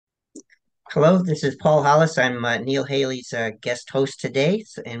Hello, this is Paul Hollis. I'm Neil Haley's guest host today,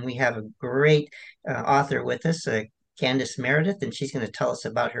 and we have a great author with us, Candace Meredith, and she's going to tell us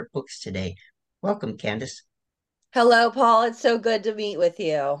about her books today. Welcome, Candace. Hello, Paul. It's so good to meet with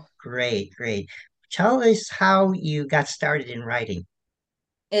you. Great, great. Tell us how you got started in writing.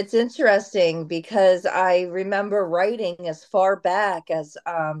 It's interesting because I remember writing as far back as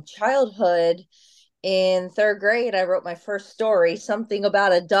childhood. In third grade, I wrote my first story, something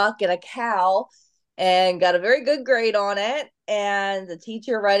about a duck and a cow, and got a very good grade on it. And the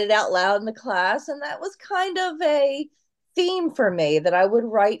teacher read it out loud in the class, and that was kind of a theme for me that I would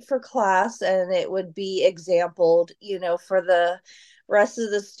write for class, and it would be exampled, for the rest of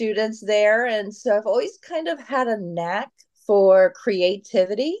the students there. And so I've always kind of had a knack for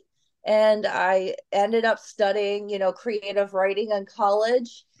creativity. And I ended up studying, creative writing in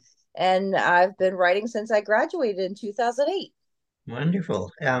college, and I've been writing since I graduated in 2008.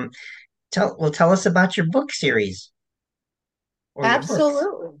 Wonderful. Tell us about your book series or your books.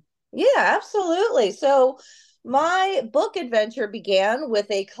 Absolutely. Yeah, absolutely. So my book adventure began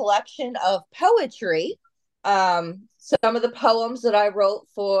with a collection of poetry. Some of the poems that I wrote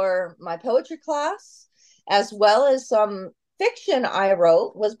for my poetry class, as well as some fiction I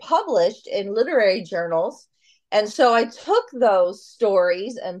wrote, was published in literary journals. And so I took those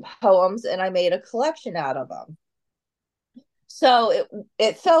stories and poems and I made a collection out of them. So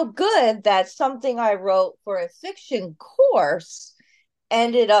it felt good that something I wrote for a fiction course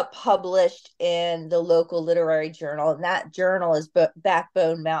ended up published in the local literary journal, and that journal is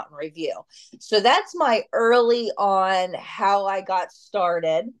Backbone Mountain Review. So that's my early on how I got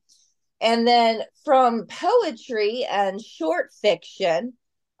started. And then from poetry and short fiction,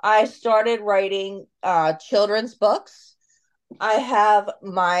 I started writing children's books. I have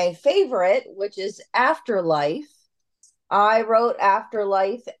my favorite, which is Afterlife. I wrote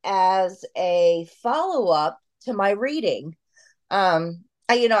Afterlife as a follow up to my reading.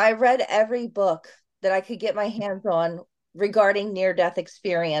 I read every book that I could get my hands on regarding near death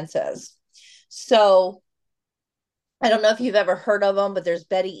experiences. So I don't know if you've ever heard of them, but there's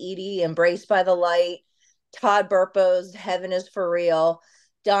Betty Eady, Embraced by the Light, Todd Burpo's Heaven is for Real,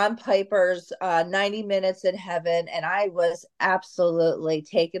 Don Piper's 90 Minutes in Heaven. And I was absolutely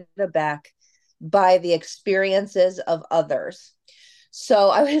taken aback by the experiences of others. So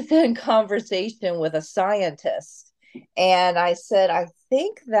I was in conversation with a scientist, and I said, I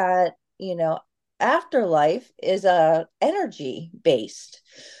think that, afterlife is a energy based,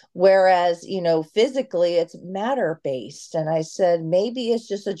 whereas, physically it's matter based. And I said, maybe it's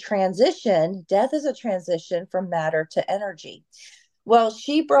just a transition. Death is a transition from matter to energy. Well,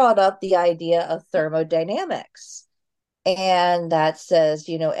 she brought up the idea of thermodynamics. And that says,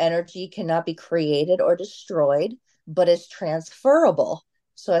 energy cannot be created or destroyed, but is transferable.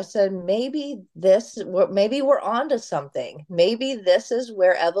 So I said, maybe we're onto something. Maybe this is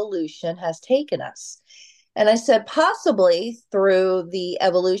where evolution has taken us. And I said, possibly through the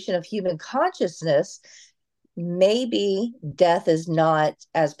evolution of human consciousness, maybe death is not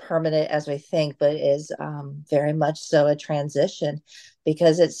as permanent as we think, but is very much so a transition,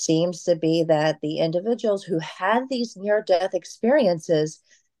 because it seems to be that the individuals who had these near death experiences,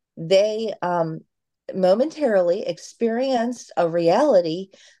 they momentarily experienced a reality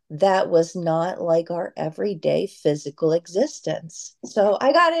that was not like our everyday physical existence. So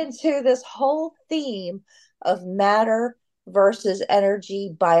I got into this whole theme of matter versus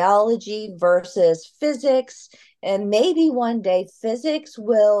energy, biology versus physics. And maybe one day physics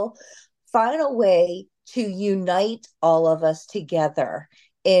will find a way to unite all of us together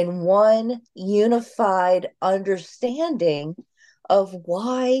in one unified understanding of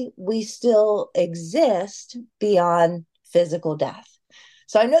why we still exist beyond physical death.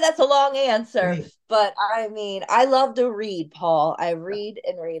 So I know that's a long answer, Great. but I mean, I love to read, Paul. I read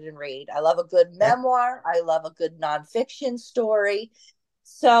and read and read. I love a good That, memoir. I love a good nonfiction story.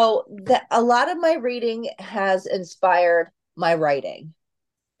 So a lot of my reading has inspired my writing.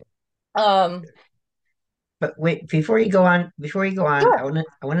 Um, but wait, before you go on, sure. I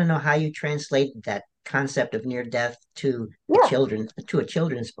want to know how you translate that concept of near death to Yeah. a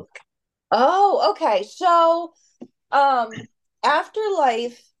children's book. Oh, okay. So, um,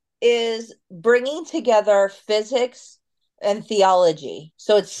 Afterlife is bringing together physics and theology.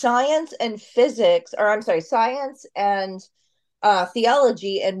 So it's science and physics, or I'm sorry, science and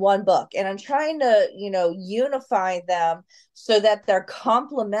theology in one book. And I'm trying to, unify them so that they're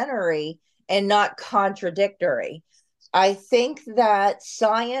complementary and not contradictory. I think that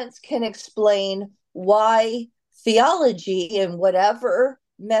science can explain why theology, in whatever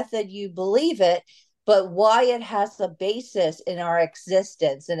method you believe it, but why it has a basis in our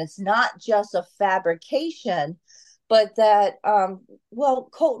existence. And it's not just a fabrication, but that, well,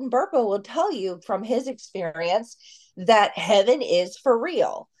 Colton Burpo will tell you from his experience that heaven is for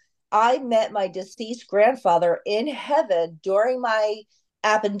real. I met my deceased grandfather in heaven during my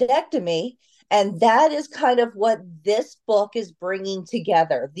appendectomy. And that is kind of what this book is bringing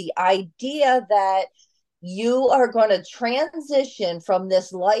together, the idea that you are going to transition from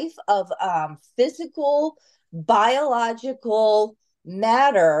this life of physical, biological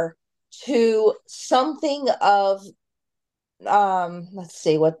matter to something of, let's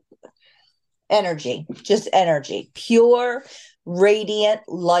see, what energy, just energy, pure, radiant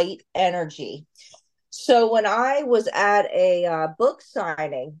light energy. So when I was at a book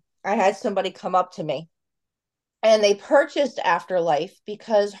signing, I had somebody come up to me and they purchased Afterlife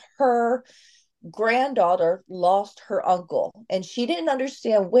because her granddaughter lost her uncle and she didn't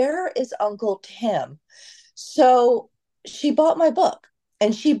understand, where is Uncle Tim? So she bought my book,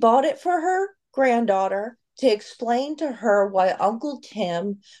 and she bought it for her granddaughter to explain to her why Uncle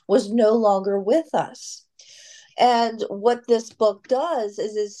Tim was no longer with us. And what this book does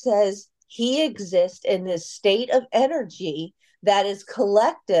is it says he exists in this state of energy that is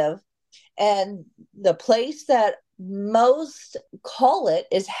collective, and the place that most call it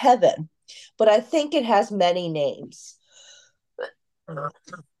is heaven, but I think it has many names.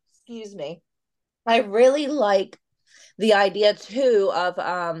 Excuse me. I really like the idea too of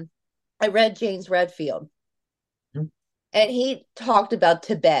I read James Redfield, and he talked about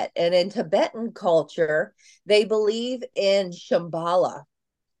Tibet, and in Tibetan culture they believe in Shambhala.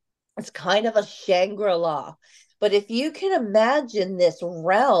 It's kind of a Shangri-La. But if you can imagine this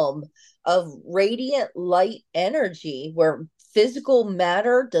realm of radiant light energy where physical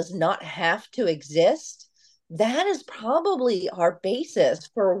matter does not have to exist, that is probably our basis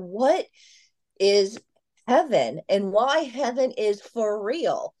for what is heaven and why heaven is for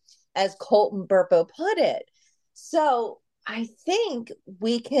real, as Colton Burpo put it. So I think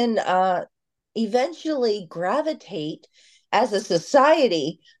we can eventually gravitate as a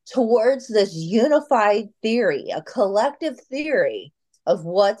society towards this unified theory, a collective theory of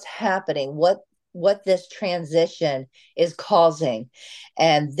what's happening, what this transition is causing.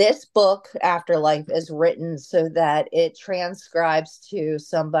 And this book, Afterlife, is written so that it transcribes to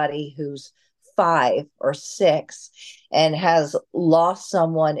somebody who's 5 or 6 and has lost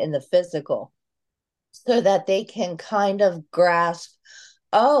someone in the physical, so that they can kind of grasp,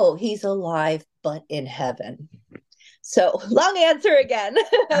 oh, he's alive, but in heaven. So, long answer again.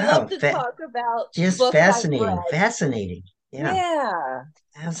 I love Oh, to talk about just books I've fascinating, read. fascinating. Yeah, Yeah, yeah,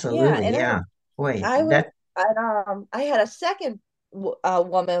 absolutely. and Yeah. Boy, I was, that, I had a second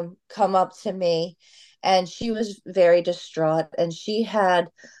woman come up to me, and she was very distraught, and she had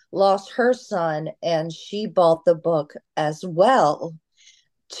lost her son, and she bought the book as well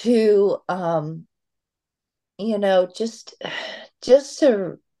to, just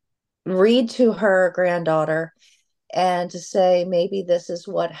to read to her granddaughter and to say maybe this is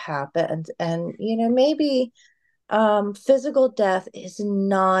what happened, and maybe physical death is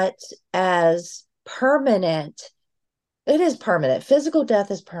not as permanent. It is permanent. Physical death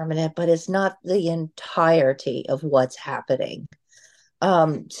is permanent, but it's not the entirety of what's happening.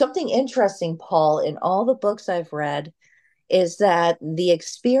 Something interesting, Paul, in all the books I've read, is that the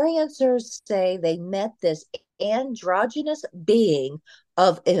experiencers say they met this androgynous being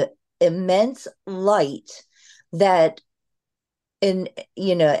of immense light that in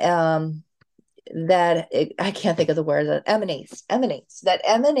that I can't think of the word, that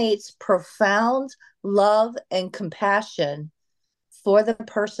emanates profound love and compassion for the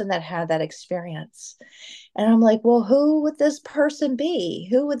person that had that experience. And I'm like, well, who would this person be?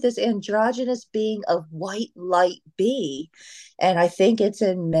 Who would this androgynous being of white light be? And I think it's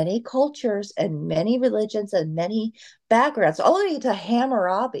in many cultures and many religions and many backgrounds, all the way to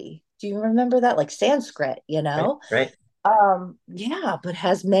Hammurabi. Do you remember that? Like Sanskrit, you right, know? right. Yeah, but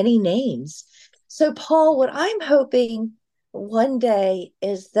has many names. So, Paul, what I'm hoping one day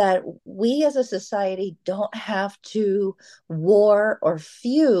is that we as a society don't have to war or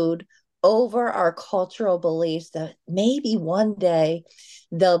feud over our cultural beliefs, that maybe one day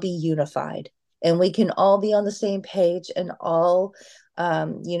they'll be unified and we can all be on the same page and all,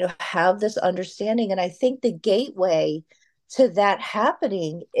 have this understanding. And I think the gateway to that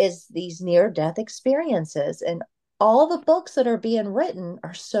happening is these near death experiences. And all the books that are being written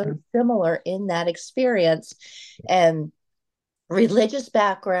are so similar in that experience. And religious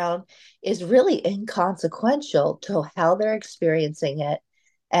background is really inconsequential to how they're experiencing it.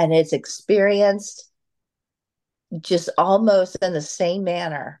 And it's experienced just almost in the same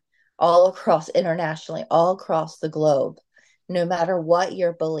manner all across internationally, all across the globe, no matter what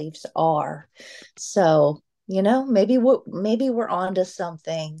your beliefs are. So, maybe we're onto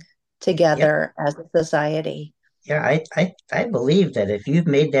something Yeah, together as a society. yeah, I believe that if you've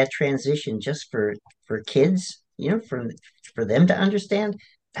made that transition just for kids, for them to understand,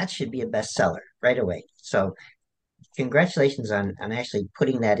 that should be a bestseller right away. So congratulations on actually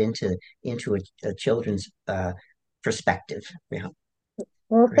putting that into a children's perspective. Yeah,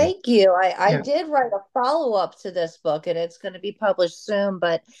 Well, great. thank you. I Yeah, did write a follow-up to this book and it's going to be published soon,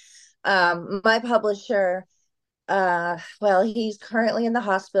 but my publisher, well, he's currently in the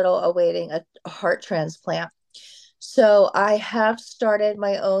hospital awaiting a heart transplant. So I have started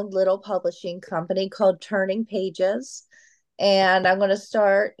my own little publishing company called Turning Pages. And I'm going to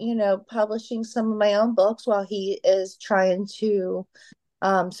start, publishing some of my own books while he is trying to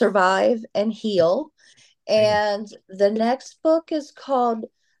survive and heal. great. And the next book is called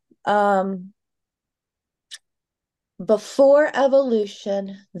um, Before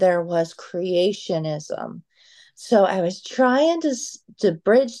Evolution, There Was Creationism. So I was trying to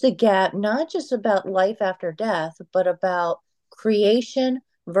bridge the gap, not just about life after death, but about creation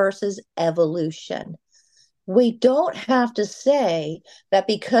versus evolution. We don't have to say that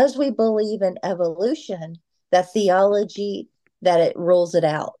because we believe in evolution, that theology that it rules it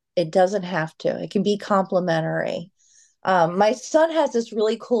out. It doesn't have to. It can be complementary. My son has this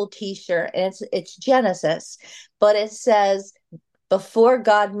really cool T-shirt, and it's Genesis, but it says, "Before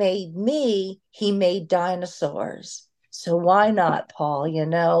God made me, He made dinosaurs." So why not, Paul?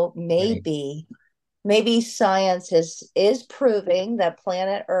 Right. Maybe science is proving that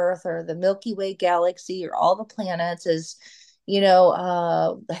planet Earth or the Milky Way galaxy or all the planets is,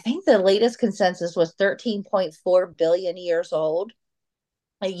 I think the latest consensus was 13.4 billion years old.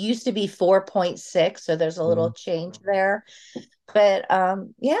 It used to be 4.6, so there's a little Mm, change there. But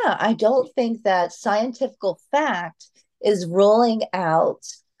yeah, I don't think that scientific fact is ruling out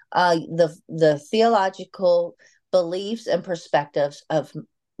the theological beliefs and perspectives of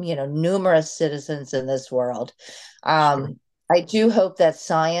numerous citizens in this world. sure. Um, I do hope that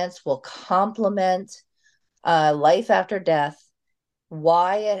science will complement life after death,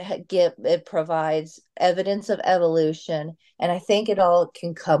 why it provides evidence of evolution, and I think it all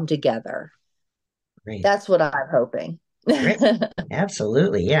can come together. Great. That's what I'm hoping. Great.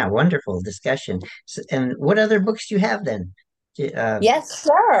 Absolutely. Yeah. Wonderful discussion. And what other books do you have then? Yes,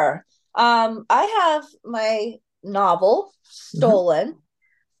 sir. I have my novel, Mhm. Stolen.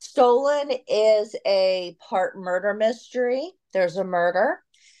 Stolen is a part murder mystery. There's a murder.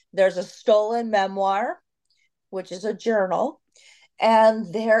 There's a stolen memoir, which is a journal.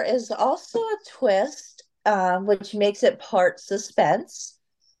 And there is also a twist, which makes it part suspense.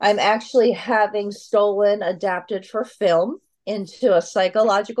 I'm actually having Stolen adapted for film into a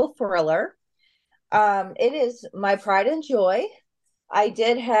psychological thriller. It is my pride and joy. I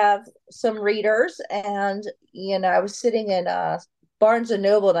did have some readers, and I was sitting in Barnes and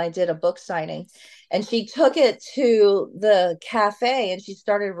Noble, and I did a book signing, and she took it to the cafe and she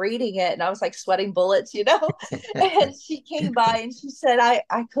started reading it, and I was like sweating bullets. And she came by and she said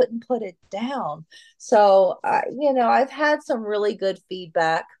I couldn't put it down. So I've had some really good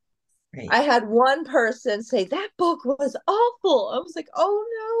feedback. Great. I had one person say that book was awful. I was like, oh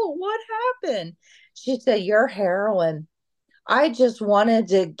no, what happened? She said, "Your heroine." I just wanted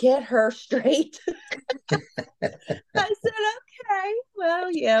to get her straight. I said, okay,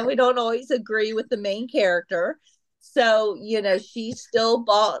 well, yeah, we don't always agree with the main character. So, she still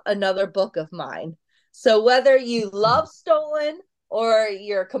bought another book of mine. So, whether you love Stolen or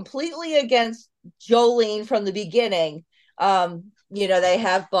you're completely against Jolene from the beginning, they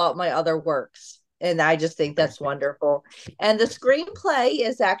have bought my other works. And I just think that's Perfect. wonderful. And the screenplay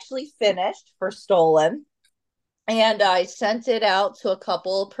is actually finished for Stolen, and I sent it out to a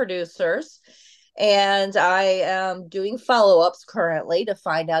couple of producers. And I am doing follow ups currently to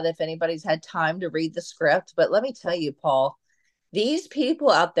find out if anybody's had time to read the script. But let me tell you, Paul, these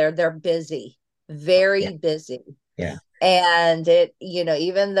people out there, they're busy, Yeah. very busy. Yeah. And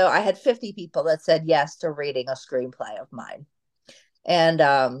even though I had 50 people that said yes to reading a screenplay of mine. And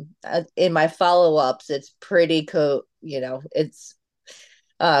in my follow ups, it's pretty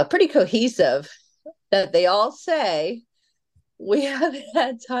cohesive that they all say, "We haven't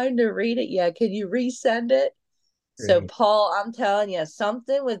had time to read it yet. Can you resend it?" So, Great. Paul, I'm telling you,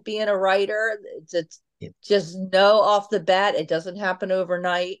 something with being a writer, it's Yeah. just know off the bat, it doesn't happen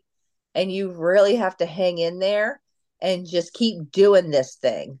overnight. And you really have to hang in there and just keep doing this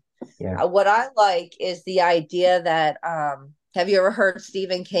thing. Yeah. What I like is the idea that, have you ever heard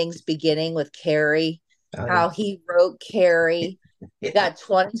Stephen King's beginning with Carrie? Oh, yeah. How he wrote Carrie. Yeah, got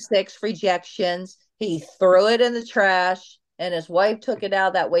 26 rejections. He threw it in the trash, and his wife took it out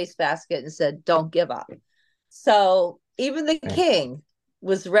of that wastebasket and said, "Don't give up." So even the right. king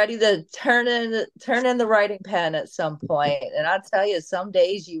was ready to turn in the writing pen at some point. And I'll tell you, some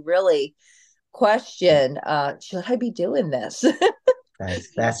days you really question, should I be doing this?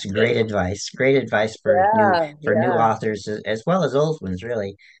 That's great advice. Great advice Yeah, for new yeah, authors as well as old ones,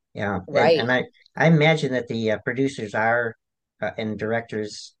 really. Yeah, and right. I imagine that the producers are and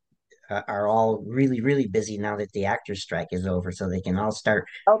directors are all really busy now that the actors strike is over, so they can all start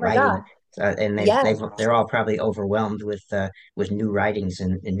Oh my writing. God. And Yeah. they're all probably overwhelmed with new writings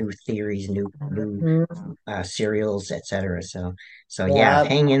and new theories, new Mhm. serials, etc. So yeah, Yeah.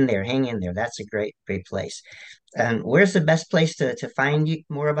 hang in there. That's a great place. And where's the best place to find you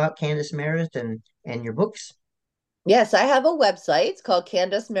more about Candace Meredith and your books? Yes, I have a website. It's called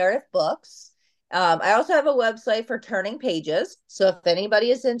Candace Meredith Books. I also have a website for Turning Pages. So if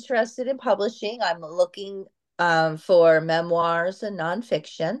anybody is interested in publishing, I'm looking for memoirs and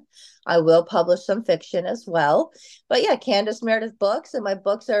nonfiction. I will publish some fiction as well. But yeah, Candace Meredith Books, and my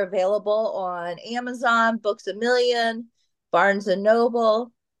books are available on Amazon, Books a Million, Barnes and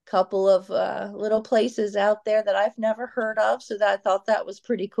Noble, couple of little places out there that I've never heard of. So that I thought that was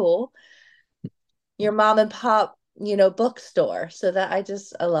pretty cool, your mom and pop, bookstore. So that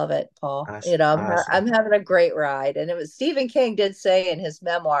I love it, Paul. Awesome, I'm awesome. having a great ride. And it was Stephen King did say in his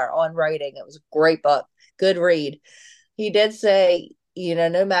memoir on writing, it was a great book, good read. He did say,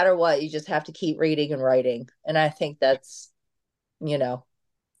 no matter what, you just have to keep reading and writing. And I think you know,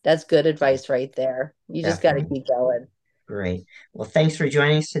 that's good advice right there. You just got to Definitely keep going. great. Well, thanks for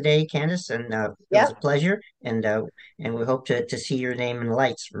joining us today, Candace, and it was a Yep. pleasure. And we hope to see your name in the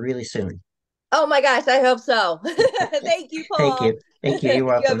lights really soon. Oh my gosh, I hope so. Thank you, Thank Paul. you, thank you. You're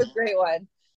You have welcome. a great one.